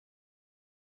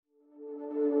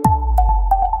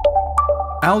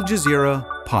Al Jazeera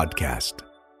Podcast.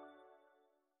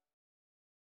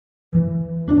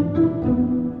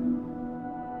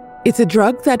 It's a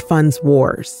drug that funds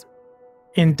wars.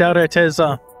 In Dar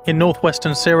es-Teza, in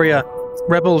northwestern Syria,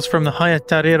 rebels from the Hayat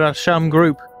Tahrir al-Sham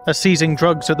group are seizing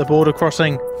drugs at the border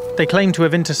crossing. They claim to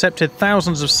have intercepted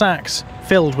thousands of sacks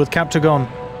filled with Captagon.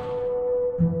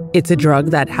 It's a drug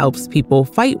that helps people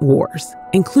fight wars,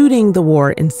 including the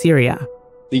war in Syria.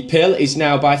 The pill is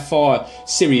now by far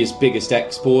Syria's biggest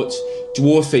export,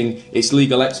 dwarfing its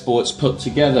legal exports put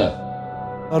together.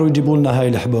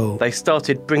 They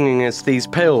started bringing us these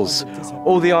pills.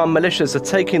 All the armed militias are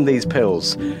taking these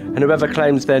pills, and whoever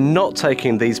claims they're not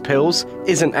taking these pills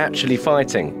isn't actually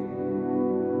fighting.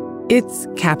 It's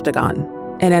Captagon,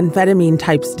 an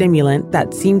amphetamine-type stimulant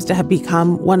that seems to have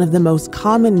become one of the most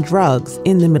common drugs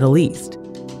in the Middle East.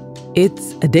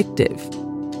 It's addictive.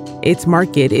 Its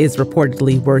market is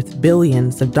reportedly worth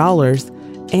billions of dollars,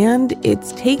 and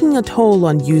it's taking a toll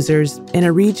on users in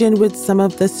a region with some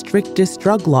of the strictest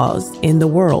drug laws in the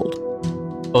world.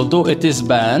 Although it is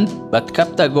banned, but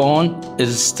Captagon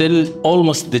is still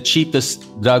almost the cheapest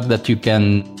drug that you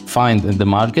can find in the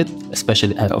market,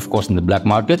 especially, of course, in the black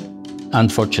market.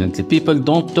 Unfortunately, people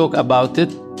don't talk about it.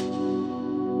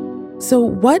 So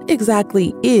what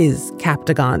exactly is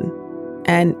Captagon?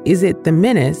 And is it the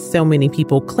menace so many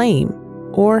people claim?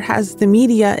 Or has the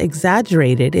media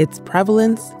exaggerated its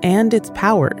prevalence and its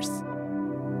powers?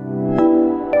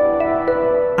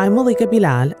 I'm Malika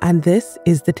Bilal, and this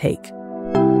is The Take.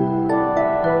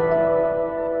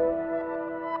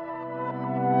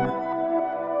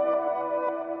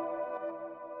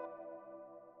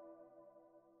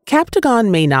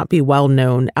 Captagon may not be well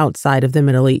known outside of the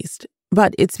Middle East,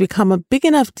 but it's become a big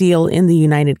enough deal in the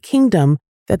United Kingdom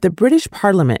that the British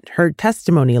Parliament heard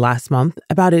testimony last month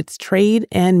about its trade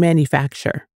and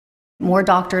manufacture. More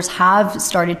doctors have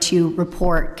started to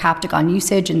report Captagon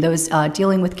usage and those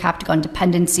dealing with Captagon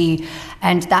dependency,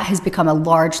 and that has become a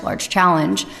large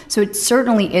challenge. So it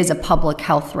certainly is a public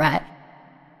health threat.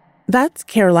 That's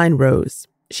Caroline Rose.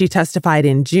 She testified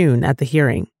in June at the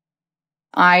hearing.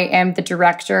 I am the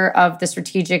director of the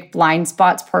Strategic Blind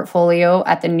Spots portfolio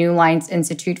at the New Lines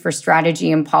Institute for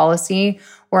Strategy and Policy,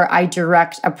 where I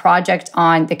direct a project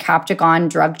on the Captagon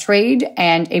drug trade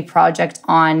and a project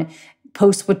on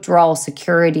post-withdrawal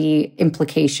security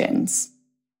implications.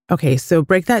 Okay, so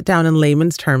break that down in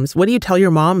layman's terms. What do you tell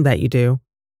your mom that you do?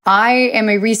 I am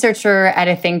a researcher at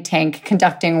a think tank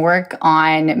conducting work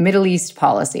on Middle East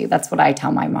policy. That's what I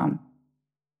tell my mom.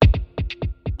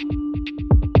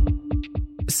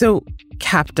 So,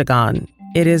 Captagon,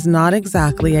 it is not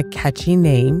exactly a catchy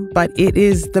name, but it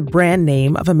is the brand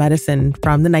name of a medicine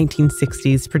from the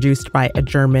 1960s produced by a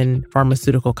German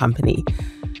pharmaceutical company.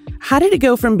 How did it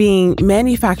go from being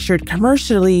manufactured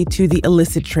commercially to the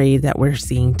illicit trade that we're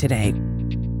seeing today?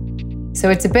 So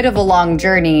it's a bit of a long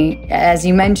journey. As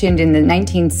you mentioned, in the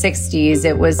 1960s,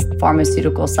 it was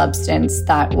pharmaceutical substance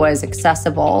that was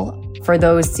accessible for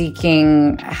those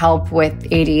seeking help with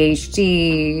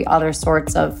ADHD, other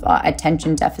sorts of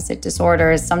attention deficit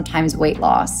disorders, sometimes weight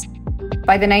loss.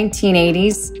 By the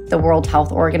 1980s, the World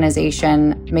Health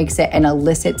Organization makes it an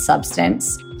illicit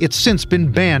substance. It's since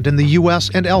been banned in the U.S.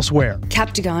 and elsewhere.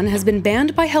 Captagon has been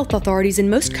banned by health authorities in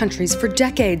most countries for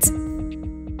decades.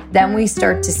 Then we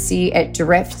start to see it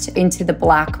drift into the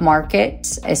black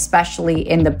market, especially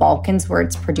in the Balkans, where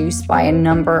it's produced by a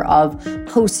number of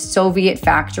post-Soviet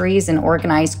factories and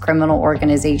organized criminal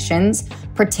organizations.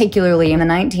 Particularly in the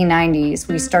 1990s,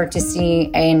 we start to see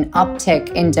an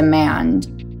uptick in demand.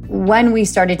 When we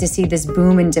started to see this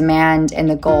boom in demand in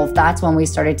the Gulf, that's when we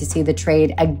started to see the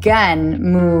trade again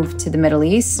move to the Middle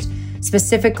East,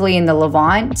 specifically in the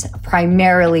Levant,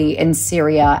 primarily in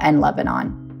Syria and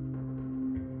Lebanon.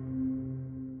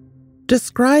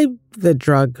 Describe the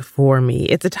drug for me.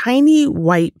 It's a tiny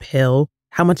white pill.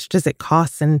 How much does it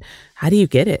cost and how do you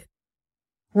get it?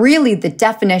 Really, the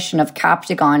definition of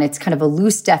Captagon, it's kind of a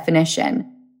loose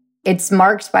definition. It's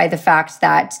marked by the fact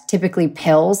that typically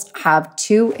pills have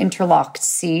two interlocked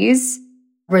C's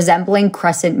resembling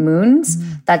crescent moons.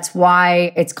 That's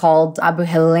why it's called Abu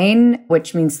Hilain,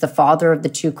 which means the father of the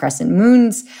two crescent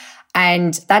moons.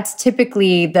 And that's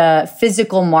typically the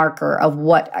physical marker of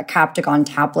what a Captagon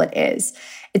tablet is.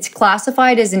 It's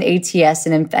classified as an ATS,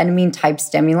 an amphetamine-type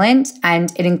stimulant,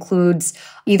 and it includes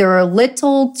either a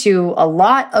little to a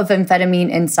lot of amphetamine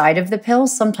inside of the pill,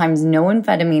 sometimes no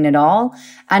amphetamine at all,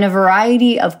 and a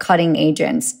variety of cutting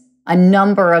agents, a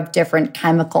number of different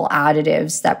chemical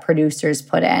additives that producers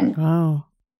put in. Wow.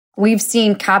 We've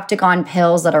seen Captagon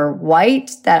pills that are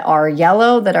white, that are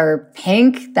yellow, that are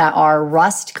pink, that are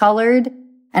rust-colored.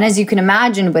 And as you can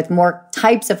imagine, with more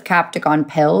types of Captagon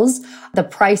pills, the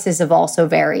prices have also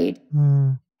varied.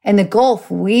 In the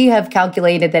Gulf, we have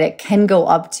calculated that it can go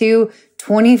up to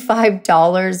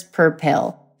 $25 per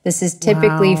pill. This is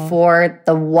typically for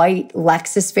the white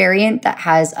Lexus variant that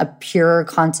has a pure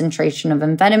concentration of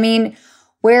amphetamine,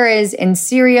 whereas in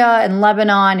Syria and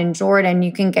Lebanon and Jordan,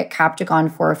 you can get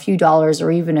Captagon for a few dollars or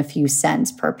even a few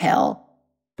cents per pill.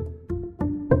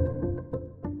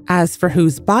 As for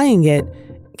who's buying it,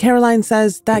 Caroline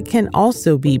says that can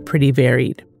also be pretty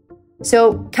varied.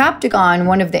 So Captagon,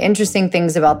 one of the interesting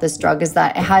things about this drug is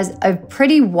that it has a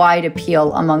pretty wide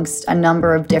appeal amongst a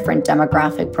number of different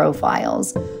demographic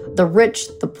profiles. The rich,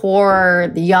 the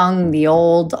poor, the young, the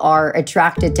old are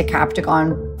attracted to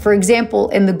Captagon. For example,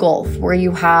 in the Gulf, where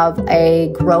you have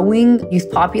a growing youth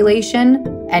population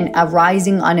and a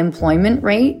rising unemployment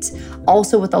rate,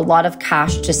 also with a lot of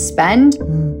cash to spend.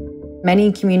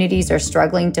 Many communities are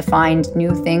struggling to find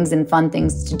new things and fun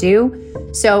things to do.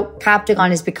 So Captagon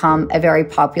has become a very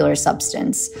popular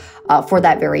substance for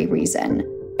that very reason.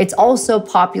 It's also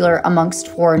popular amongst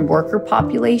foreign worker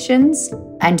populations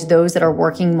and those that are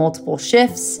working multiple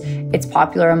shifts. It's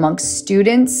popular amongst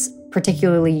students,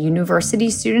 particularly university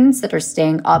students that are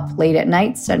staying up late at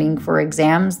night studying for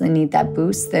exams. They need that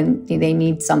boost. Then they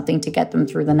need something to get them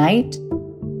through the night.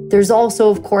 There's also,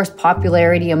 of course,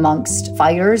 popularity amongst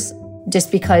fighters,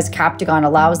 just because Captagon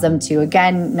allows them to,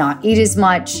 again, not eat as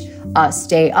much,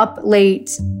 stay up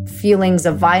late, feelings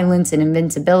of violence and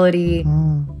invincibility.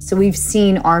 So we've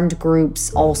seen armed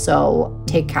groups also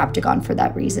take Captagon for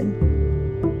that reason.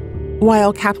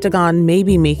 While Captagon may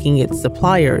be making its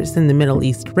suppliers in the Middle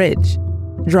East rich,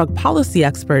 drug policy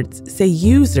experts say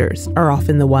users are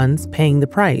often the ones paying the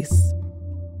price.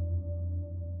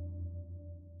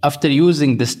 After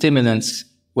using the stimulants,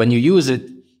 when you use it,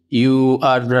 you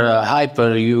are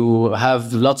hyper, you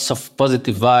have lots of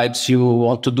positive vibes, you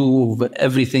want to do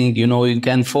everything, you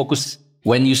can focus.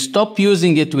 When you stop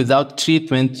using it without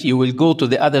treatment, you will go to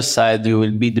the other side, you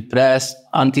will be depressed,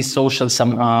 antisocial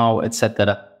somehow,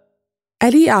 etc.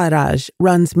 Ali Araj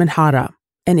runs Manhara,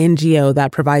 an NGO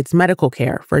that provides medical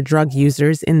care for drug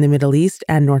users in the Middle East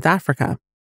and North Africa.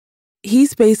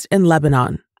 He's based in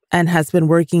Lebanon and has been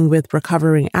working with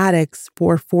recovering addicts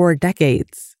for 4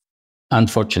 decades.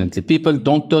 Unfortunately, people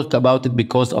don't talk about it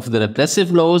because of the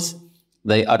repressive laws.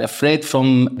 They are afraid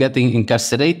from getting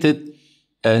incarcerated.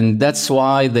 And that's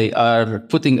why they are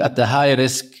putting at a high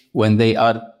risk when they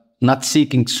are not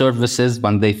seeking services,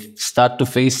 when they start to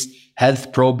face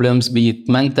health problems, be it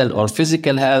mental or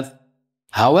physical health.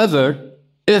 However,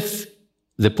 if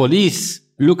the police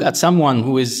look at someone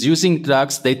who is using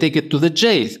drugs, they take it to the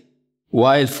jail.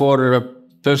 While for a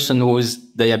person who is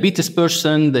diabetes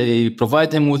person, they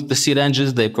provide him with the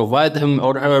syringes, they provide him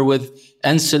or her with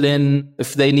insulin.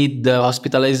 If they need the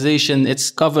hospitalization, it's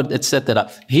covered, etc.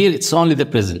 Here, it's only the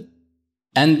prison.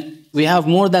 And we have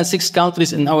more than 6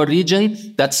 countries in our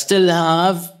region that still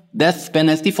have death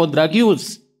penalty for drug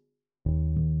use.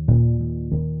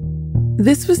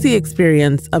 This was the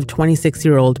experience of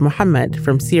 26-year-old Mohammed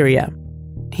from Syria.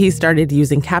 He started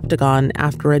using Captagon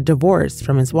after a divorce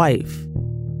from his wife.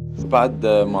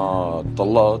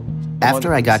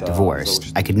 After I got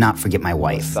divorced, I could not forget my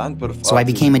wife, so I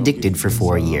became addicted for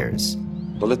 4 years.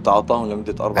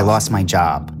 I lost my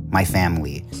job, my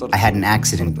family. I had an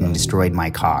accident and destroyed my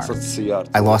car.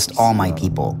 I lost all my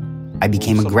people. I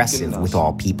became aggressive with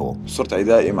all people.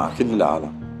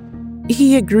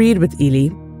 He agreed with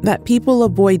Ili that people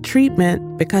avoid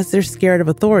treatment because they're scared of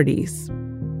authorities.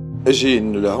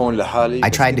 I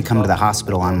tried to come to the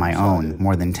hospital on my own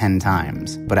more than 10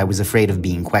 times, but I was afraid of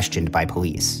being questioned by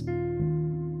police.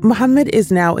 Mohammed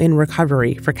is now in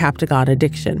recovery for Captagon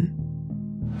addiction.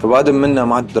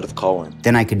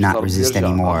 Then I could not resist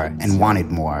anymore and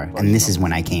wanted more, and this is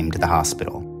when I came to the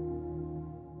hospital.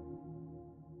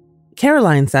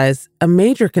 Caroline says a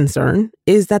major concern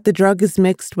is that the drug is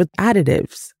mixed with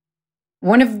additives.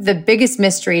 One of the biggest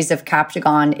mysteries of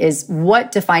Captagon is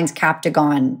what defines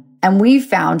Captagon. And we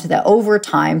found that over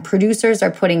time, producers are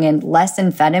putting in less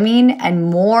amphetamine and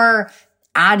more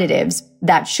additives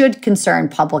that should concern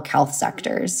public health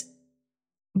sectors.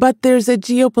 But there's a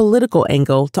geopolitical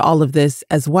angle to all of this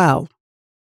as well.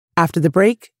 After the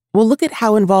break, we'll look at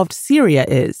how involved Syria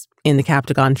is in the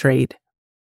Captagon trade.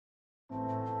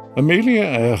 Amelia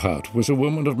Earhart was a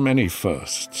woman of many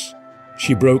firsts.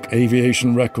 She broke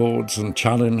aviation records and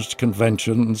challenged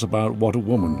conventions about what a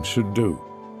woman should do.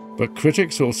 But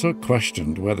critics also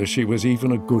questioned whether she was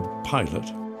even a good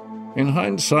pilot. In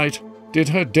hindsight, did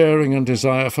her daring and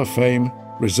desire for fame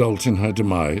result in her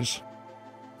demise?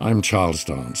 I'm Charles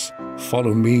Dance.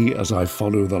 Follow me as I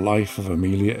follow the life of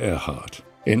Amelia Earhart.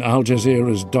 in Al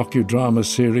Jazeera's docudrama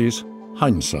series,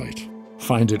 Hindsight.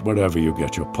 Find it wherever you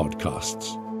get your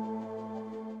podcasts.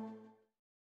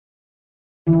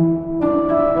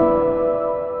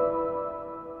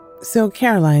 So,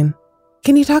 Caroline,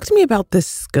 can you talk to me about the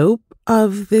scope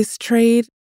of this trade?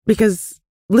 Because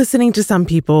listening to some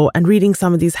people and reading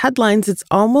some of these headlines, it's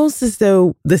almost as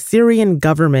though the Syrian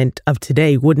government of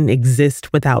today wouldn't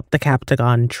exist without the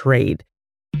Captagon trade.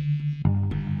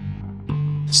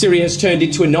 Syria has turned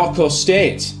into a narco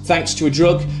state thanks to a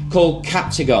drug called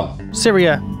Captagon.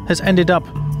 Syria has ended up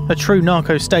a true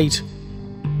narco state.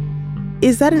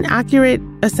 Is that an accurate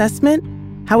assessment?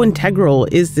 How integral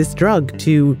is this drug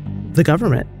to the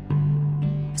government?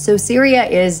 So Syria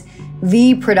is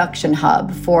the production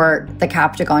hub for the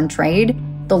Captagon trade.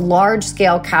 The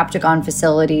large-scale Captagon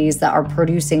facilities that are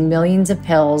producing millions of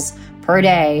pills per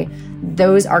day,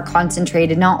 those are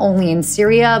concentrated not only in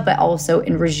Syria, but also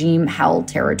in regime-held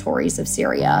territories of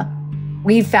Syria.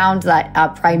 We found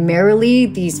that primarily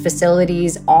these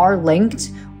facilities are linked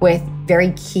with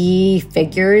very key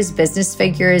figures, business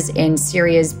figures in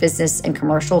Syria's business and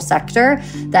commercial sector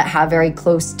that have very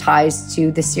close ties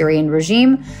to the Syrian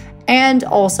regime, and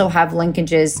also have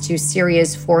linkages to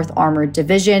Syria's 4th Armored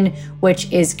Division,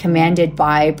 which is commanded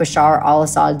by Bashar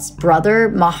al-Assad's brother,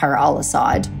 Maher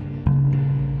al-Assad.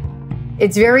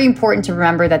 It's very important to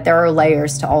remember that there are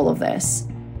layers to all of this.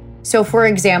 So, for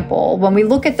example, when we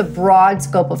look at the broad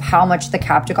scope of how much the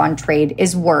Captagon trade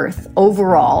is worth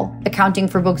overall, accounting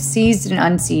for both seized and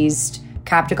unseized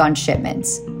Captagon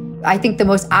shipments, I think the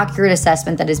most accurate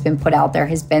assessment that has been put out there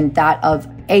has been that of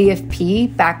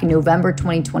AFP back in November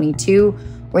 2022,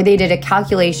 where they did a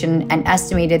calculation and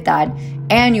estimated that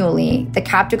annually the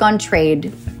Captagon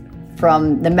trade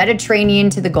from the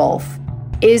Mediterranean to the Gulf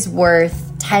is worth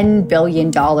 $10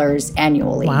 billion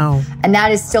annually. Wow. And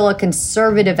that is still a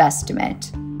conservative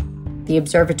estimate. The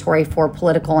Observatory for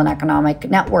Political and Economic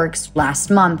Networks last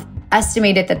month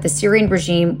estimated that the Syrian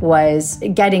regime was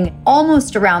getting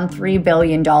almost around $3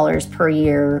 billion per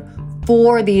year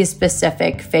for these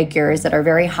specific figures that are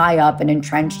very high up and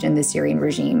entrenched in the Syrian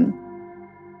regime.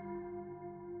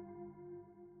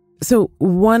 So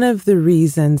one of the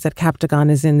reasons that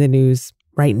Captagon is in the news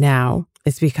right now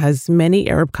is because many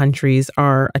Arab countries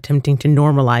are attempting to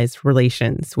normalize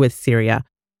relations with Syria.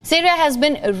 Syria has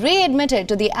been readmitted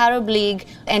to the Arab League,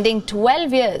 ending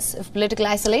 12 years of political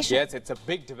isolation. Yes, it's a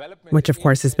big development. Which, of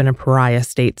course, has been a pariah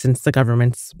state since the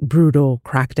government's brutal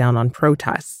crackdown on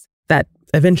protests that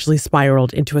eventually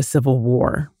spiraled into a civil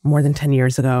war more than 10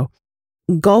 years ago.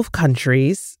 Gulf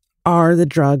countries are the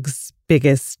drug's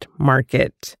biggest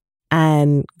market,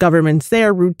 and governments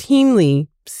there routinely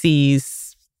seize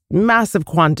massive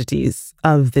quantities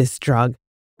of this drug.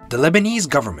 The Lebanese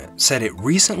government said it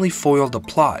recently foiled a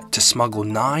plot to smuggle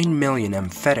 9 million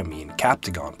amphetamine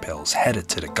Captagon pills headed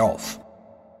to the Gulf.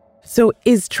 So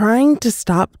is trying to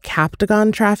stop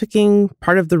Captagon trafficking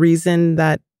part of the reason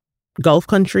that Gulf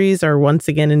countries are once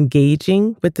again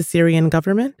engaging with the Syrian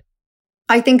government?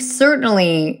 I think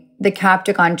certainly the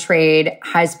Captagon trade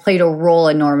has played a role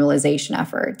in normalization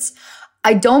efforts.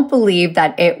 I don't believe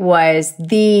that it was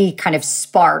the kind of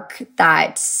spark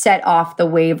that set off the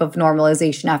wave of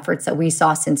normalization efforts that we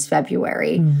saw since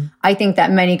February. I think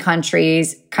that many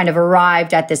countries kind of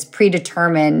arrived at this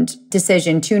predetermined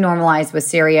decision to normalize with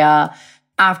Syria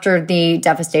after the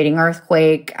devastating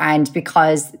earthquake, and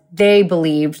because they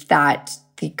believed that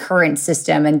the current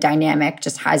system and dynamic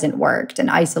just hasn't worked and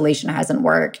isolation hasn't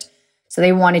worked. So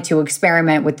they wanted to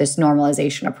experiment with this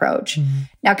normalization approach.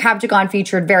 Now, Captagon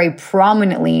featured very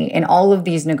prominently in all of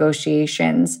these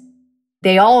negotiations.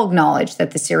 They all acknowledge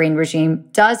that the Syrian regime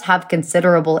does have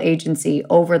considerable agency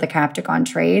over the Captagon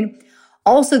trade.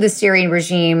 Also, the Syrian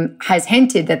regime has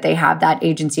hinted that they have that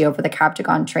agency over the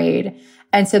Captagon trade.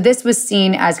 And so this was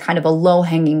seen as kind of a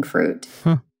low-hanging fruit.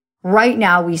 Right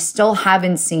now, we still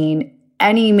haven't seen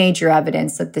any major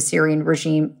evidence that the Syrian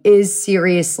regime is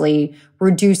seriously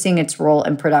reducing its role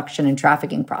in production and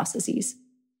trafficking processes.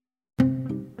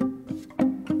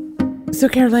 So,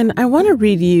 Caroline, I want to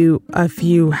read you a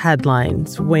few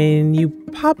headlines. When you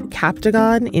pop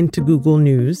Captagon into Google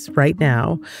News right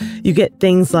now, you get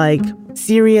things like,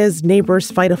 Syria's neighbors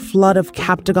fight a flood of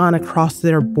Captagon across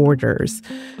their borders.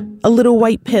 A little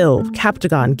white pill,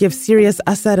 Captagon, gives Syria's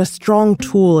Assad a strong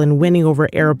tool in winning over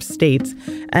Arab states.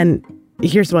 And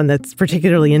here's one that's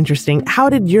particularly interesting. How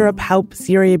did Europe help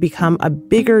Syria become a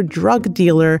bigger drug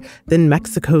dealer than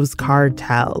Mexico's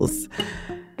cartels?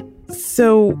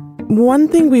 So one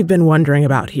thing we've been wondering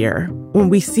about here, when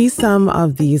we see some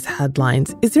of these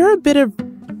headlines, is there a bit of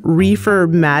reefer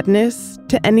madness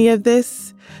to any of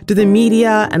this? Do the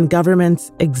media and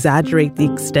governments exaggerate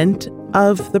the extent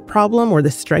of the problem or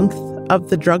the strength of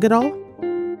the drug at all?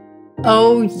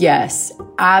 Oh, yes,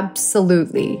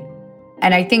 absolutely.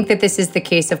 And I think that this is the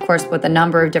case, of course, with a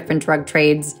number of different drug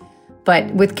trades.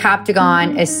 But with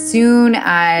Captagon, as soon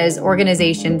as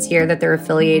organizations hear that they're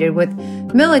affiliated with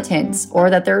militants or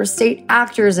that there are state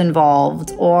actors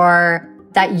involved or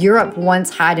that Europe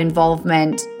once had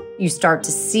involvement, you start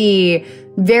to see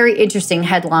very interesting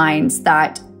headlines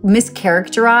that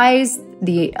mischaracterize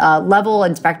the level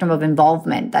and spectrum of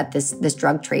involvement that this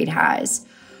drug trade has.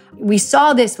 We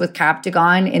saw this with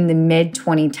Captagon in the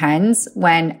mid-2010s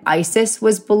when ISIS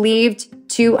was believed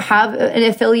to have an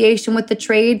affiliation with the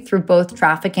trade through both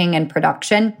trafficking and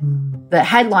production. The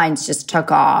headlines just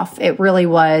took off. It really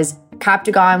was,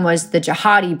 Captagon was the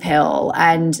jihadi pill,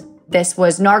 and this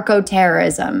was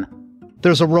narco-terrorism.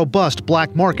 There's a robust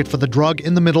black market for the drug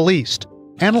in the Middle East.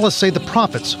 Analysts say the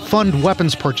profits fund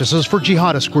weapons purchases for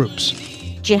jihadist groups.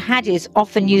 Jihadis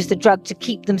often use the drug to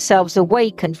keep themselves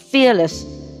awake and fearless.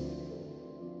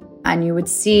 And you would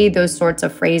see those sorts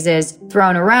of phrases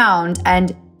thrown around.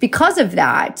 And because of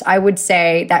that, I would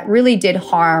say that really did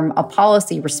harm a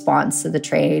policy response to the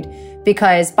trade,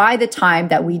 because by the time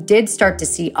that we did start to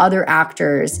see other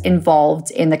actors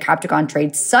involved in the Captagon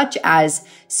trade, such as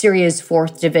Syria's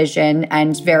 4th Division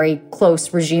and very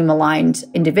close regime-aligned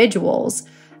individuals,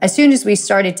 as soon as we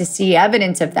started to see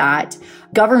evidence of that,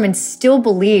 governments still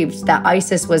believed that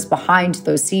ISIS was behind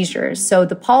those seizures. So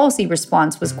the policy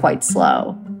response was quite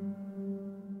slow.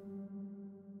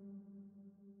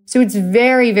 So it's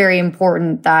very, very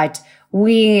important that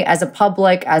we as a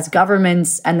public, as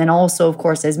governments, and then also, of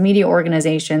course, as media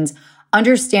organizations,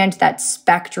 understand that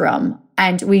spectrum,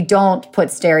 and we don't put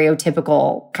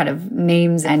stereotypical kind of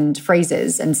names and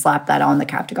phrases and slap that on the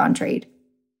Captagon trade.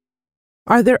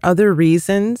 Are there other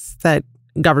reasons that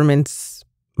governments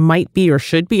might be or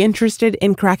should be interested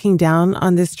in cracking down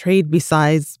on this trade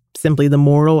besides simply the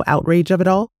moral outrage of it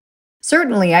all?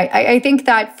 Certainly. I think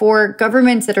that for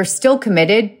governments that are still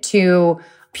committed to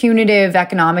punitive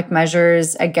economic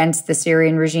measures against the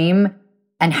Syrian regime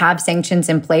and have sanctions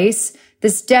in place,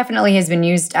 this definitely has been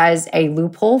used as a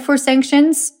loophole for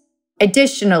sanctions.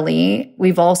 Additionally,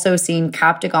 we've also seen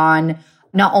Captagon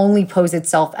not only pose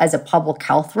itself as a public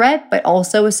health threat, but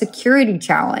also a security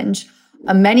challenge.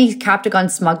 Many Captagon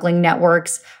smuggling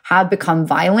networks have become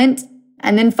violent.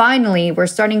 And then finally, we're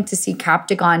starting to see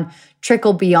Captagon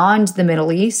trickle beyond the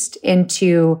Middle East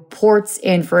into ports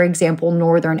in, for example,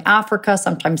 Northern Africa,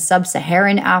 sometimes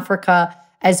Sub-Saharan Africa,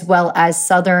 as well as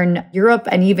Southern Europe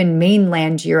and even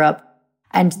mainland Europe.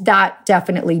 And that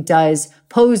definitely does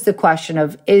pose the question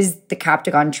of, is the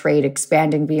Captagon trade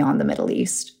expanding beyond the Middle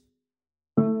East?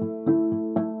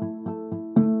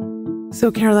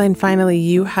 So, Caroline, finally,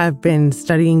 you have been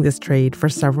studying this trade for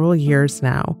several years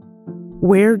now.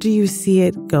 Where do you see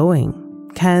it going?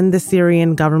 Can the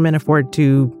Syrian government afford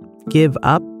to give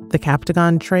up the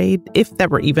Captagon trade, if that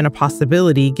were even a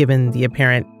possibility, given the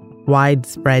apparent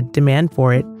widespread demand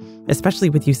for it, especially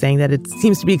with you saying that it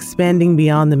seems to be expanding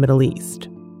beyond the Middle East?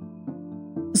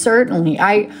 Certainly.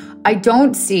 I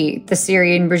don't see the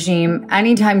Syrian regime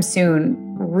anytime soon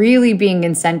really being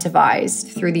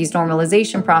incentivized through these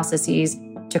normalization processes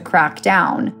to crack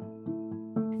down.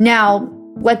 Now,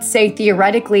 let's say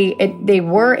theoretically they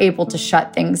were able to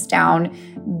shut things down.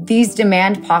 These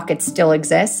demand pockets still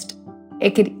exist.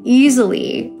 It could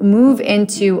easily move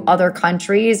into other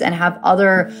countries and have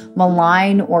other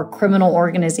malign or criminal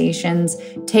organizations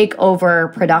take over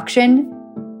production.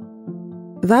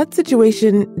 That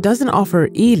situation doesn't offer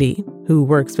Ely, who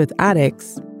works with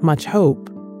addicts, much hope.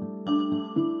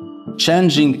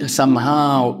 Changing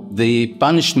somehow the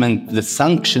punishment, the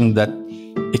sanction, that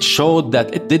it showed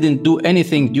that it didn't do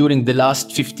anything during the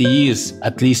last 50 years,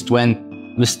 at least when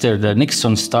Mr.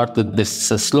 Nixon started this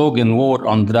slogan, war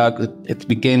on drugs. It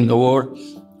became a war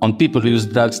on people who use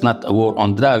drugs, not a war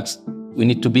on drugs. We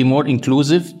need to be more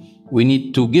inclusive. We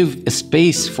need to give a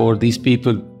space for these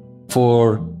people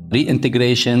for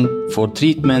reintegration, for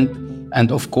treatment,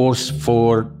 and of course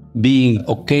for being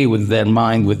okay with their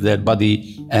mind, with their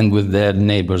body, and with their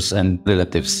neighbors and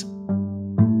relatives.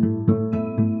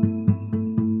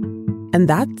 And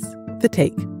that's The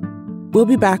Take. We'll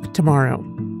be back tomorrow.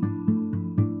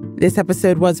 This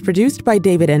episode was produced by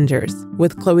David Engers,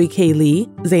 with Chloe K. Lee,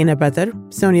 Zaina Badr,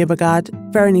 Sonia Bagad,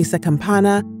 Veronisa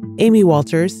Campana, Amy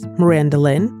Walters, Miranda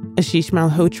Lynn, Ashish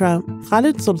Malhotra,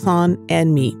 Khalid Sultan,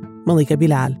 and me, Malika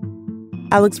Bilal.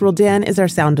 Alex Roldan is our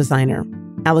sound designer.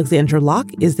 Alexandra Locke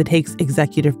is The Take's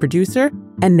executive producer,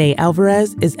 and Ney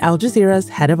Alvarez is Al Jazeera's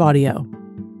head of audio.